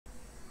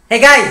Hey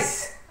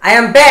guys, I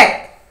am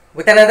back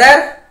with another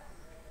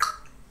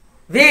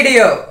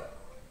video.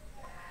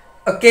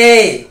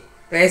 Okay,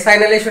 guys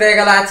finally শুরু হয়ে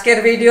গেল আজকের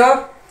ভিডিও।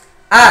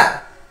 আর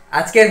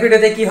আজকের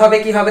ভিডিওতে কি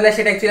হবে না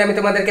সেটা অ্যাকচুয়ালি আমি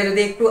তোমাদেরকে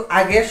যদি একটু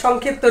আগে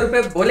সংক্ষিপ্ত রূপে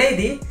বলেই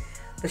দিই,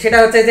 তো সেটা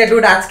হচ্ছে যে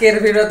ডুড আজকের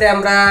ভিডিওতে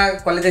আমরা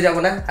কলেজে যাব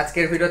না,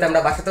 আজকের ভিডিওতে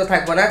আমরা বাসাতেও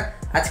থাকবো না,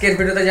 আজকের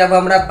ভিডিওতে যাব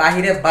আমরা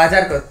বাইরে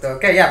বাজার করতে।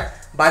 ওকে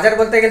বাজার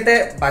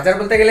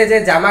বলতে গেলে যে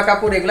জামা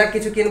কাপড় এগুলা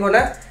কিছু কিনবো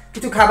না,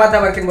 কিছু খাবার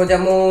দাবার কিনবো,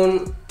 যেমন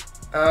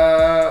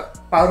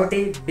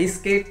পাউরুটি,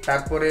 বিস্কিট,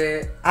 তারপরে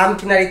আম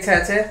কেনার ইচ্ছা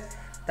আছে,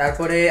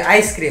 তারপরে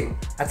আইসক্রিম।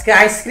 আজকে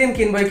আইসক্রিম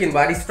কিনবো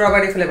আর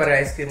স্ট্রবেরি ফ্লেভারের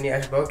আইসক্রিম নিয়ে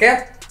আসবো। ওকে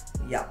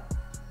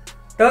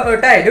তো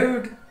ওটাই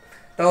ডুড।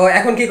 তো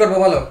এখন কি করবো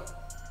বলো?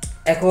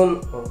 এখন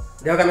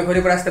দেখো আমি ঘড়ি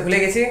পরে আসতে ভুলে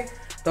গেছি।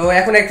 তো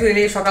এখন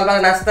অ্যাকচুয়ালি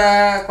সকালবেলা নাস্তা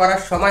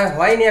করার সময়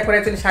হয়নি, এখন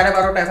অ্যাকচুয়ালি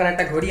 12:30, এখন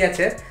একটা ঘড়ি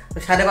আছে, তো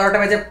 12:30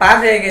 বাজে পার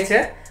হয়ে গেছে।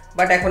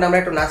 বাট এখন আমরা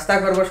একটু নাস্তা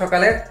করবো,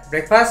 সকালে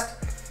ব্রেকফাস্ট।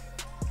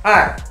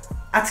 আর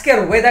আজকের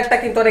ওয়েদারটা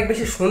কিন্তু অনেক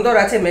বেশি সুন্দর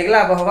আছে, মেঘলা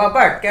আবহাওয়া,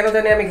 বাট কেন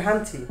জানি আমি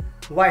ঘামছি।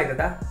 ওয়াই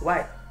দাদা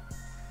ওয়াই?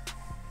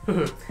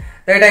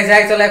 তো এটাই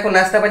যাই, চলো এখন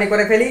নাস্তা পানি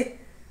করে ফেলি।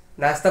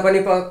 নাস্তা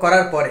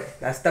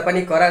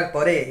পানি করার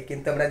পরে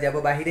কিন্তু আমরা যাবো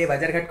বাহিরে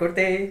বাজারঘাট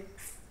করতে।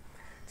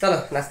 চলো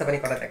নাস্তা পানি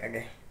করা যাক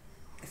আগে।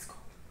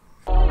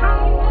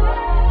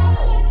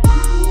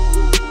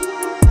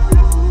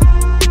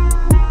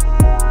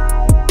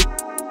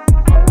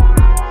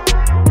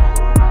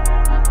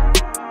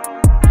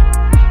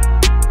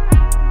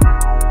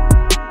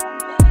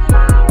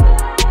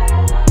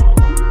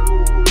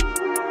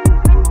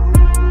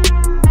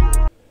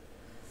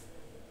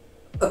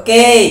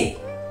 ওকে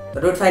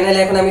রুট ফাইনালি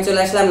এখন আমি চলে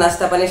আসলাম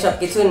নাস্তা পানি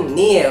সবকিছু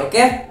নিয়ে।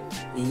 ওকে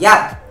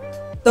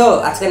তো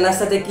আজকের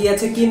নাস্তাতে কি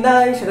আছে কি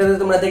নাই সেটা তো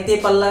তোমরা দেখতেই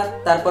পারলা,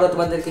 তারপরে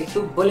তোমাদেরকে একটু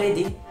বলে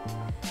দিই।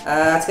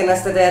 আজকের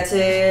নাস্তাতে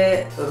আছে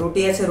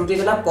রুটি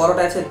তো না,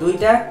 পরোটা আছে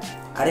 2টা,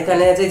 আর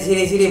এখানে আছে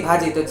ঝিরি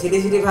ভাজি। তো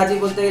ঝিরি ভাজি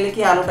বলতে গেলে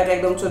কি, আলুটাকে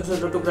একদম ছোট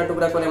ছোট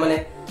টুকরা করে, মানে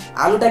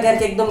আলুটাকে আর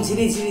কি একদম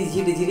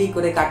ঝিরি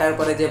করে কাটার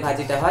পরে যে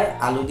ভাজিটা হয়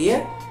আলু দিয়ে,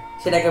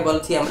 সেটাকে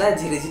বলছি আমরা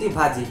ঝিরি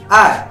ভাজি।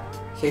 আর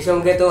সেই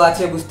সঙ্গে তো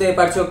আছে, বুঝতে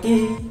পারছো কি,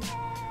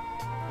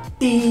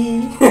 টি।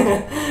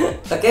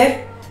 ওকে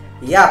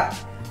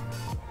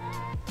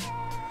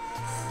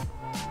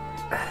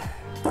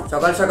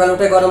সকাল সকাল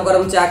উঠে গরম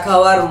গরম চা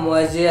খাওয়ার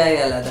মজাই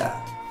আলাদা।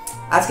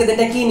 আজকে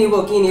দিনটা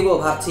কি নিব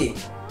ভাবছি।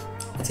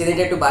 আজকে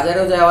দিনটা একটু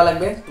বাজারেও যাওয়া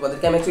লাগবে,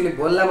 তোমাদেরকে আমি অ্যাকচুয়ালি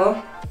বললামও।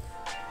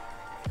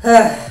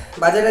 হ্যাঁ,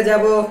 বাজারে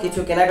যাব, কিছু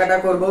কেনাকাটা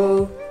করব,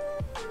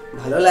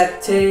 ভালো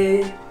লাগছে।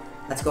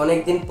 আজকে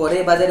অনেকদিন পরে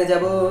বাজারে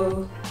যাব।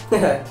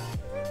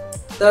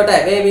 তো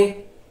ওটাই বেবি।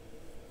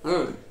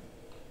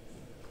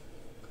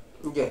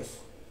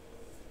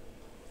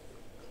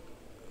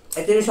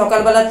 অ্যাকচুয়ালি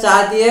সকালবেলা চা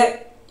দিয়ে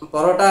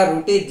পরোটা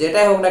রুটি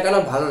যেটাই হোক না কেন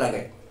ভালো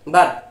লাগে,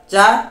 বাট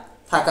চা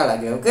থাকা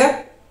লাগে। ওকে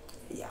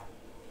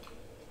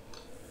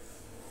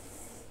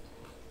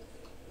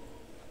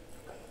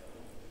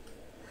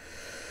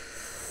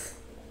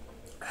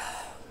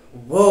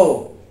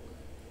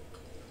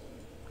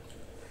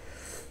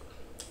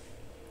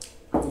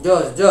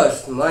জোস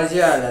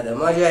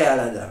মজাই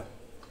আলাদা।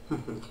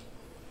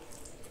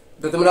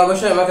 তো তোমরা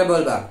অবশ্যই আমাকে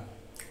বলবা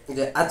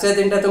যে আজকের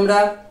দিনটা তোমরা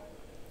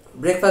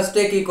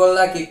ব্রেকফাস্টে কি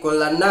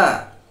করলা না।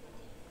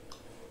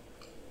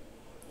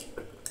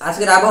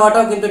 আজকের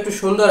আবহাওয়াটাও কিন্তু একটু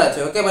সুন্দর আছে।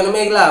 ওকে মানে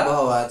মেঘলা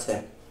আবহাওয়া আছে,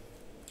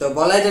 তো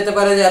বলাই যেতে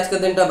পারে যে আজকের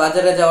দিনটা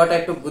বাজারে যাওয়াটা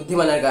একটু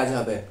বুদ্ধিমানের কাজ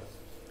হবে।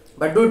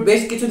 বাট ডুড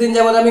বেশ কিছুদিন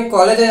যেমন আমি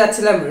কলেজে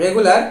যাচ্ছিলাম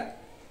রেগুলার,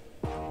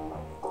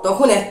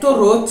 তখন এত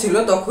রোদ ছিল,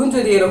 তখন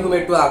যদি এরকম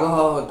একটু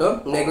আবহাওয়া হতো,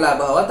 মেঘলা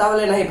আবহাওয়া,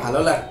 তাহলে নাই ভালো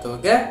লাগতো।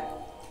 ওকে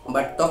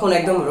বাট তখন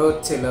একদম রোদ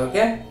ছিল।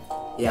 ওকে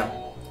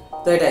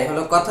তো এটাই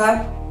হলো কথা।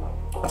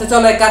 আচ্ছা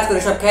চলো এক কাজ করি,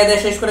 সব খেয়ে দিয়ে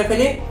শেষ করে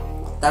ফেলি,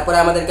 তারপরে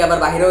আমাদেরকে আবার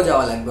বাহিরেও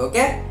যাওয়া লাগবে।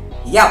 ওকে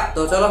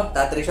তো চলো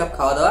তাড়াতাড়ি সব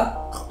খাওয়া দাওয়া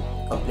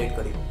কমপ্লিট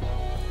করি।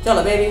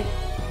 চলো বেবি।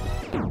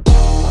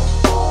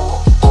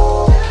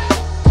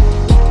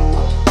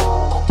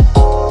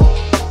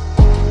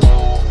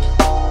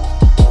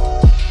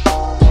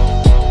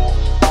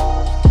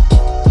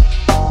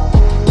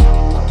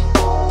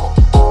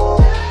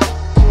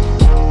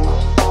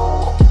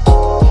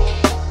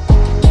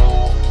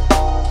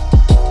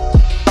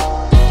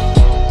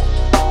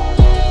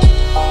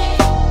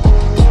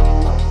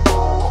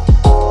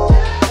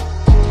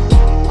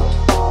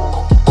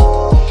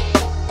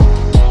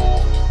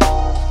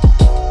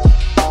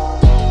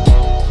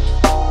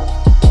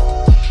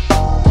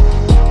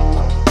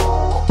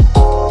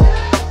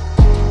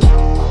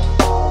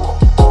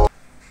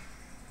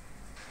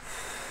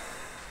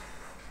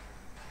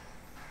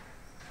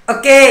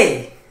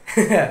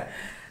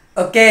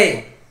 ওকে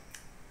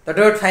তো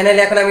ডুড ফাইনালি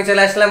এখন আমি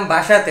চলে আসলাম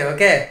বাসাতে।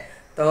 ওকে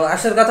তো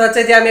আসল কথা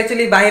হচ্ছে যে আমি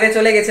অ্যাকচুয়ালি বাইরে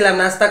চলে গেছিলাম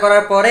নাস্তা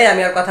করার পরে,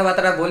 আমি আর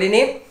কথাবার্তা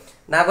বলিনি,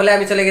 না বলে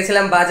আমি চলে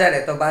গেছিলাম বাজারে।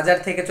 তো বাজার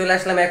থেকে চলে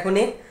আসলাম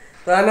এখনই।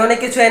 তো আমি অনেক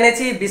কিছু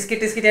এনেছি, বিস্কিট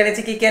টিস্কিট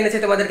এনেছি, কি এনেছি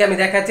তোমাদেরকে আমি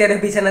দেখাচ্ছি। আর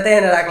বিছানাতে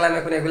এনে রাখলাম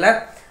এখন এগুলা।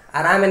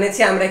 আর আম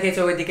এনেছি, আমরা খেয়েছি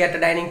ওইদিকে একটা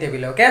ডাইনিং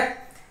টেবিলে। ওকে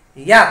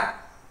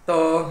তো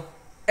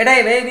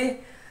এটাই বেবি।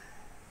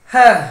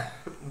 হ্যাঁ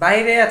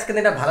বাইরে আজকে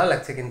দিনটা ভালো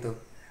লাগছে কিন্তু,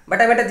 বাট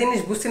আমি একটা জিনিস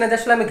বুঝছি না যে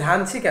আসলে আমি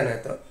ঘামছি কেন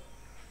এত।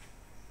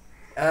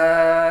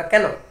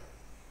 কেন?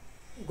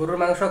 গরুর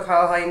মাংস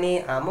খাওয়া হয়নি,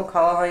 আমও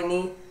খাওয়া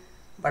হয়নি,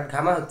 বাট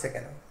ঘামা হচ্ছে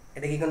কেন?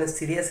 এটা কি কোনো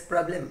সিরিয়াস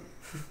প্রবলেম?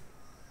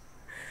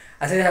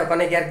 আচ্ছা যাই হোক,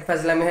 অনেক ইয়ার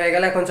ফাজলামি হয়ে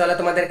গেল। এখন চলো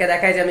তোমাদেরকে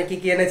দেখাই যে আমি কি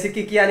কি এনেছি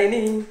কি কি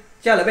আনিনি।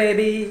 চলো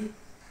বেবি।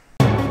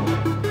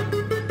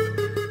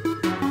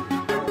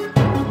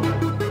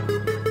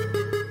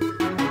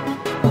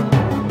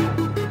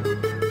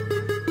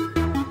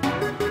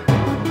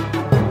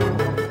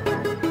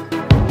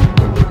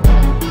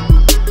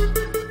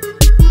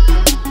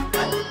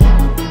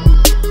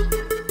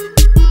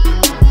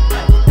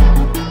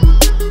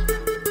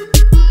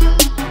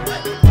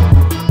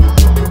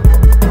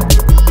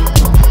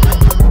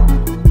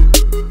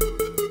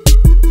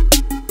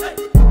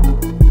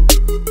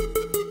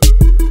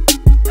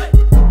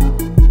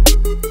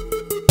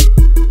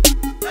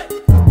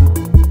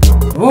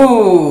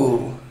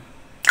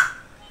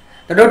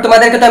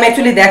 তোমাদেরকে তো আমি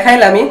অ্যাকচুয়ালি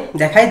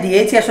দেখাই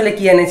দিয়েছি আসলে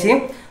কি এনেছি।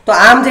 তো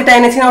আম যেটা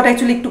এনেছি না ওটা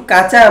অ্যাকচুয়ালি একটু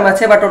কাঁচা আম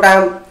আছে, বাট ওটা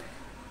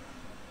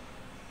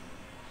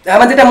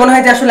আমার যেটা মনে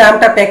হয় যে আসলে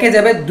আমটা পেকে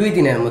যাবে 2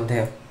 দিনের মধ্যে।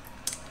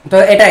 তো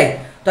এটাই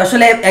তো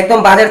আসলে একদম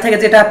বাজার থেকে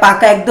যেটা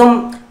পাকা একদম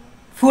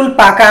ফুল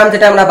পাকা আম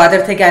যেটা আমরা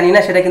বাজার থেকে আনি না,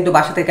 সেটা কিন্তু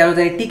বাসা থেকে কেন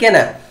জানি টিকে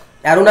না।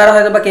 আর ওনারা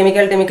হয়তো বা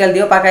কেমিক্যাল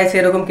দিয়েও পাকাইছে,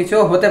 এরকম কিছু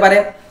হতে পারে।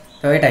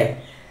 তো এটাই,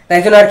 তাই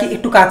জন্য আর কি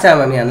একটু কাঁচা আম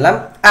আমি আনলাম।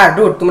 আর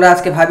ডুড, তোমরা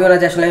আজকে ভাবিও না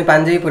যে আসলে আমি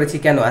পাঞ্জাবি পরেছি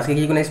কেন, আজকে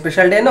কি কোনো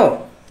স্পেশাল ডে? নো,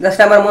 জাস্ট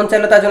আমার মন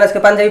চাইলো তার জন্য আজকে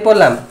পাঞ্জাবি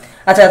পরলাম।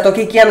 আচ্ছা, তো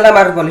কি কি আনলাম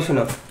আর বলি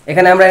শুনো।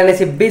 এখানে আমরা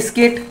এনেছি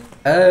বিস্কিট।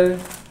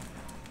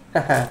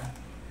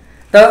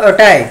 তো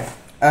ওটাই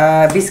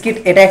বিস্কিট,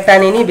 এটা একটা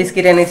আনিনি,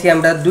 বিস্কিট এনেছি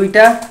আমরা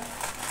 2টা।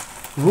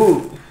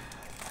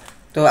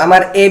 তো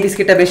আমার এই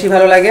বিস্কিটটা বেশি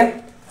ভালো লাগে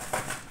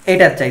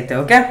এটার চাইতে।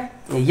 ওকে,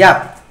 ইয়াপ,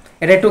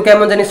 এটা একটু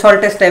কেমন জানি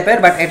সল্টেস টাইপের,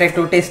 বাট এটা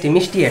একটু টেস্টি,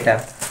 মিষ্টি এটা।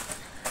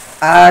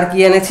 আর কি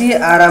এনেছি,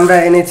 আর আমরা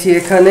এনেছি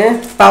এখানে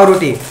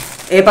পাউরুটি।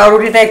 এই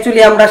পাউরুটিটা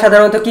অ্যাকচুয়ালি আমরা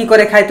সাধারণত কি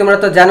করে খাই তোমরা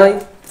তো জানোই।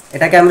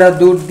 এটাকে আমরা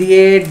দুধ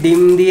দিয়ে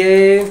ডিম দিয়ে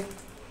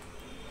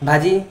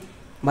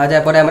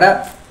ভাজার পরে আমরা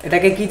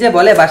এটাকে কি যে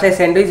বলে, বাসায়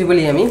স্যান্ডউইচ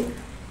বলি আমি,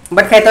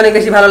 বাট খাইতে অনেক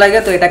বেশি ভালো লাগে।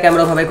 তো এটাকে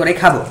আমরা ওভাবে করে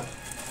খাবো।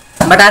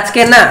 বাট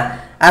আজকে না,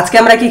 আজকে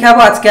আমরা কি খাবো,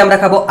 আজকে আমরা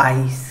খাবো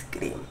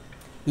আইসক্রিম।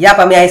 ইয়াপ,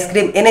 আমি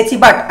আইসক্রিম এনেছি,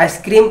 বাট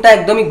আইসক্রিমটা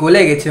একদমই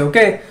গলে গেছে।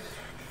 ওকে,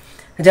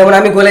 যেমন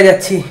আমি গলে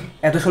যাচ্ছি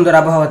এত সুন্দর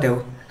আবহাওয়াতেও।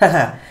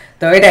 হ্যাঁ,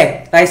 তো এটাই,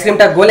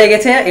 আইসক্রিমটা গলে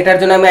গেছে, এটার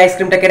জন্য আমি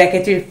আইসক্রিমটাকে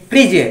রেখেছি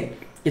ফ্রিজে।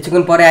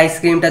 কিছুক্ষণ পরে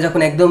আইসক্রিমটা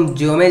যখন একদম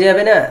জমে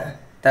যাবে না,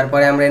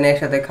 তারপরে আমরা এনে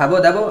একসাথে খাবো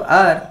দাবো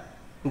আর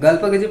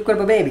গল্প গুজব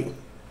করবো বেবি।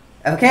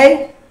 ওকে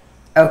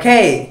ওকে,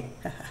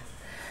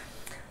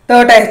 তো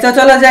ওটাই,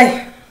 চলো যাই,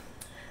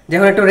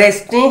 যখন একটু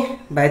রেস্ট নিই,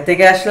 বাইরে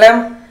থেকে আসলাম।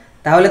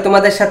 তাহলে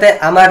তোমাদের সাথে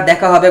আমার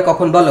দেখা হবে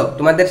কখন বলো?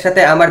 তোমাদের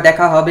সাথে আমার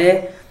দেখা হবে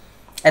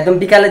একদম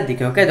বিকালের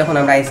দিকে। ওকে, যখন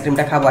আমরা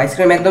আইসক্রিমটা খাবো।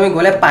 আইসক্রিম একদমই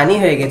গলে পানি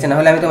হয়ে গেছে, না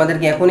হলে আমি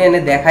তোমাদেরকে এখনই এনে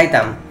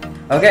দেখাইতাম।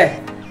 ওকে,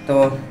 তো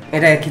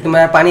এটা কি,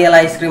 তোমরা পানিওয়ালা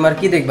আইসক্রিম আর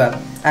কি দেখবা।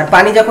 আর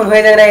পানি যখন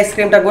হয়ে যায় না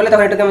আইসক্রিমটা গলে,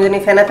 তখন একটু কেমন জানি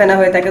ফেনা ফেনা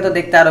হয়ে থাকে, তো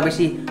দেখতে আরো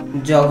বেশি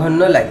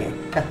জঘন্য লাগে।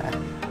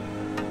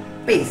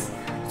 প্লিজ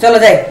চলো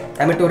যাই,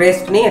 আমি একটু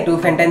রেস্ট নিই, একটু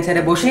ফ্যান্টাইন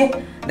ছেড়ে বসি।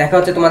 দেখা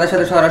হচ্ছে তোমাদের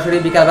সাথে সরাসরি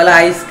বিকালবেলা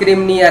আইসক্রিম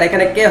নিয়ে। আর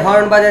এখানে কে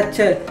হর্ন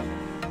বাজাচ্ছে?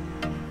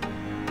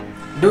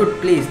 ডুড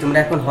প্লিজ, তোমরা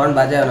এখন হর্ন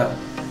বাজাও না,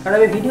 কারণ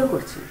আমি ভিডিও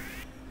করছি,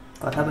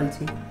 কথা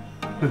বলছি।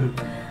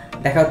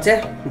 দেখা হচ্ছে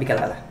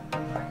বিকালবেলা।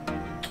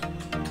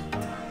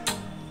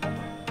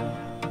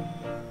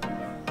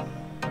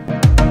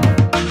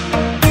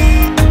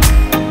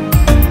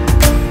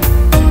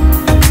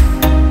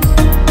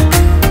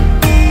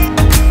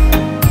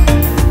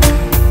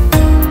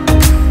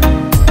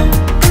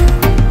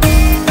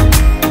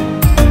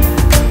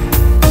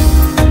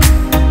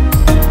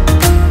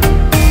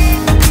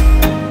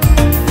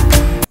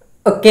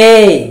 ওকে,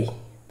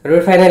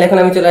 রুট ফাইনাল, এখন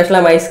আমি চলে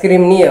আসলাম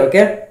আইসক্রিম নিয়ে।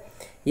 ওকে,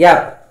 ইয়াপ,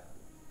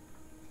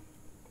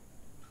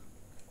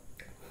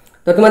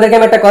 তো তোমাদেরকে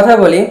আমি একটা কথা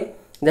বলি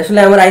যে আসলে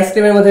আমার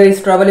আইসক্রিমের মধ্যে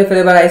স্ট্রবেরি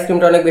ফ্লেভার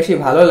আইসক্রিমটা অনেক বেশি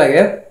ভালো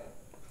লাগে,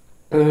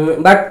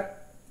 বাট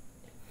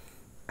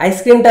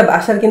আইসক্রিমটা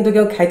বাসার কিন্তু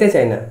কেউ খাইতে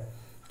চায় না।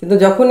 কিন্তু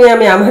যখনই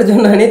আমি আমার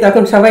জন্য আনি,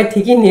 তখন সবাই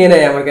ঠিকই নিয়ে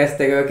নেয় আমার কাছ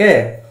থেকে। ওকে,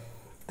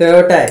 তো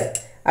ওটাই।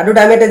 আর ওটা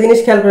আমি একটা জিনিস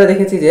খেয়াল করে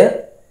দেখেছি যে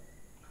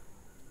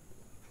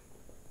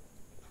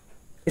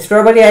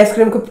স্ট্রবেরি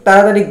আইসক্রিম খুব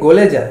তাড়াতাড়ি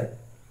গলে যায়।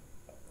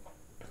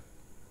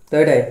 তো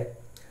এটাই,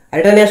 আর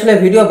এটা নিয়ে আসলে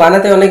ভিডিও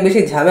বানাতে অনেক বেশি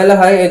ঝামেলা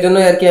হয়, এই জন্য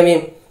আর কি আমি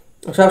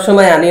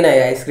সবসময় আনি না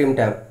এই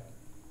আইসক্রিমটা।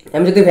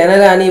 আমি যদি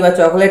ভ্যানিলা আনি বা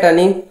চকলেট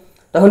আনি,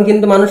 তখন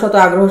কিন্তু মানুষ অত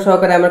আগ্রহ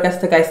সহকারে আমার কাছ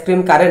থেকে আইসক্রিম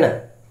কারে না।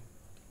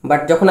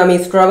 বাট যখন আমি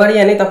স্ট্রবেরি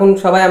আনি, তখন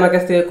সবাই আমার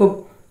কাছ থেকে খুব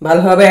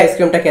ভালোভাবে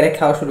আইসক্রিমটা কেড়ে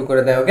খাওয়া শুরু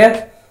করে দেয়। ওকে,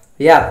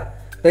 ইয়াপ,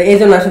 তো এই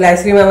জন্য আসলে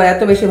আইসক্রিম আমার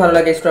এত বেশি ভালো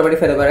লাগে স্ট্রবেরি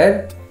ফ্লেভারের।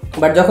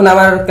 বাট যখন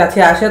আমার কাছে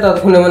আসে,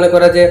 তখন মনে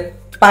করে যে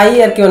পাই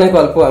আর কি অনেক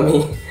অল্প আমি।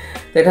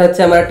 তো এটা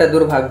হচ্ছে আমার একটা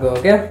দুর্ভাগ্য।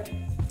 ওকে,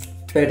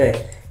 তো এটাই,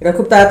 এটা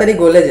খুব তাড়াতাড়ি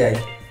গলে যায়।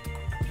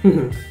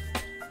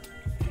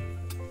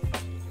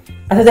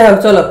 আচ্ছা যাই হোক,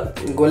 চলো,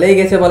 গলেই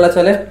গেছে বলা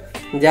চলে,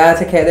 যা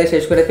আছে খেয়ে দিয়ে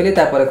শেষ করে ফেলি,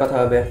 তারপরে কথা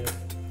হবে।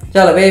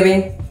 চলো baby.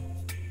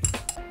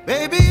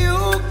 Baby, you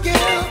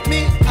give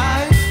me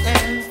ice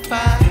and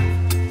fire.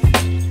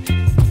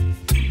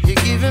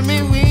 giving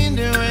me wind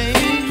and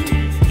rain.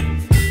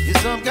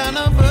 You're some kind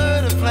of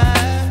butterfly.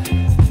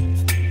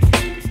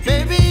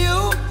 Baby, you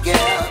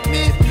give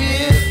me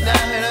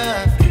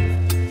midnight.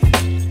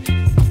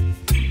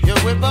 You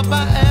whip up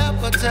my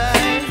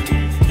appetite.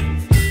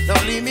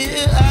 Don't leave me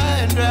here high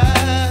and dry.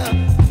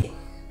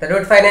 তো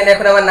root finally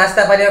এখন আমার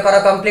নাস্তা পানীয় করা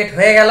complete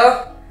হয়ে গেল।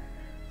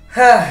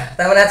 হ্যাঁ,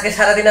 তার মানে আজকে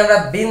সারাদিন আমরা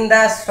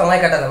বিন্দাস সময়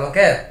কাটালাম।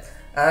 ওকে,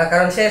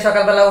 কারণ সে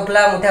সকালবেলা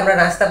উঠলাম, উঠে আমরা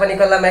নাস্তা পানি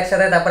করলাম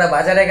একসাথে, তারপরে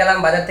বাজারে গেলাম,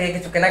 বাজার থেকে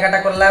কিছু কেনাকাটা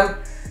করলাম,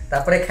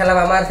 তারপরে খেলাম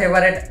আমার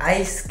ফেভারিট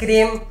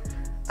আইসক্রিম।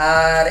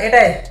 আর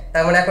এটাই,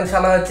 তার মানে এখন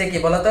সময় হচ্ছে কি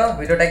বলতো,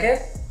 ভিডিওটাকে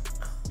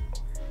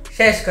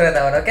শেষ করে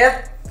দেওয়ার। ওকে,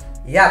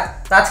 ইয়া,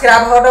 তো আজকের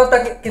আবহাওয়াটাও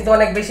কিন্তু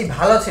অনেক বেশি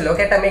ভালো ছিল।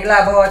 ওকে, একটা মেঘলা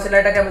আবহাওয়া ছিল,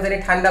 এটা কেমন জানি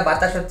ঠান্ডা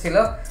বাতাস হচ্ছিল,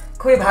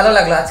 খুবই ভালো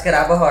লাগলো আজকের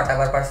আবহাওয়াটা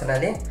আমার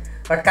পার্সোনালি।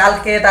 বাট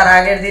কালকে তার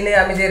আগের দিনে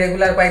আমি যে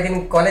রেগুলার কয়েকদিন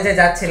কলেজে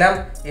যাচ্ছিলাম,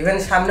 ইভেন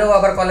সামনেও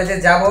আবার কলেজে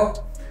যাব,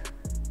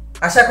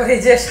 আশা করি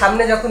যে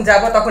সামনে যখন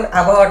যাব তখন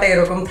আবহাওয়াটা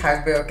এরকম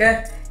থাকবে। ওকে,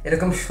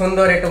 এরকম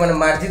সুন্দর একটু মানে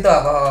মার্জিত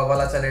আবহাওয়া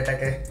বলা চলে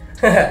এটাকে।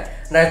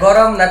 না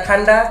গরম না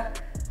ঠান্ডা,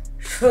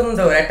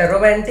 সুন্দর একটা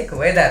রোমান্টিক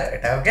ওয়েদার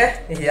এটা। ওকে,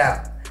 ইয়া,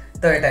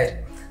 তো এটাই।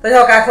 তো যাই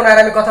হোক, এখন আর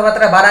আমি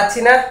কথাবার্তা বাড়াচ্ছি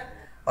না,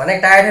 অনেক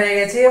টায়ার্ড হয়ে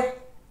গেছি।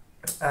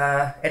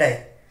 এটাই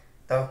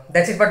তো,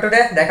 দ্যাটস ইট ফর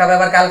টুডে। দেখা হবে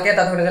আবার কালকে।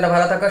 ততক্ষণের জন্য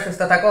ভালো থাকো,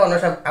 সুস্থ থাকো, অন্য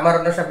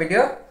সব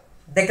ভিডিও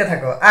দেখতে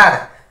থাকো। আর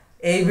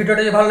এই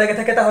ভিডিওটা যদি ভালো লেগে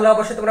থাকে তাহলে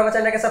অবশ্যই তোমরা আমার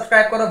চ্যানেলকে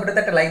সাবস্ক্রাইব করো, ভিডিওতে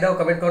একটা লাইক দাও,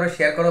 কমেন্ট করো,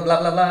 শেয়ার করো, ব্লা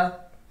ব্লা ব্লা।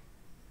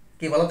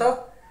 কি বলো তো,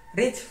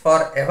 rich for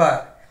ever.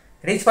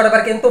 Rich for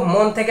ever কিন্তু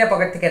মন থেকে,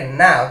 পকেট থেকে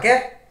না। ওকে,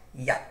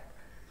 ইয়া,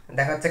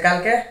 দেখা হচ্ছে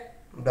কালকে।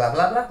 ব্লা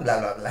ব্লা ব্লা ব্লা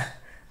ব্লা ব্লা।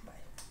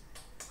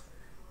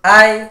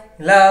 I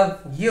love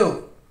you.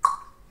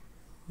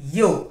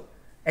 You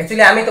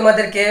actually আমি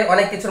তোমাদেরকে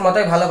অনেক কিছুর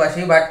মতোই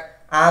ভালোবাসি, বাট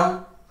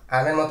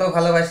আমের মতো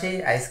ভালোবাসি,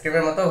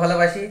 আইসক্রিমের মতো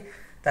ভালোবাসি,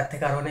 তার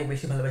থেকে আরো অনেক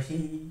বেশি ভালোবাসি।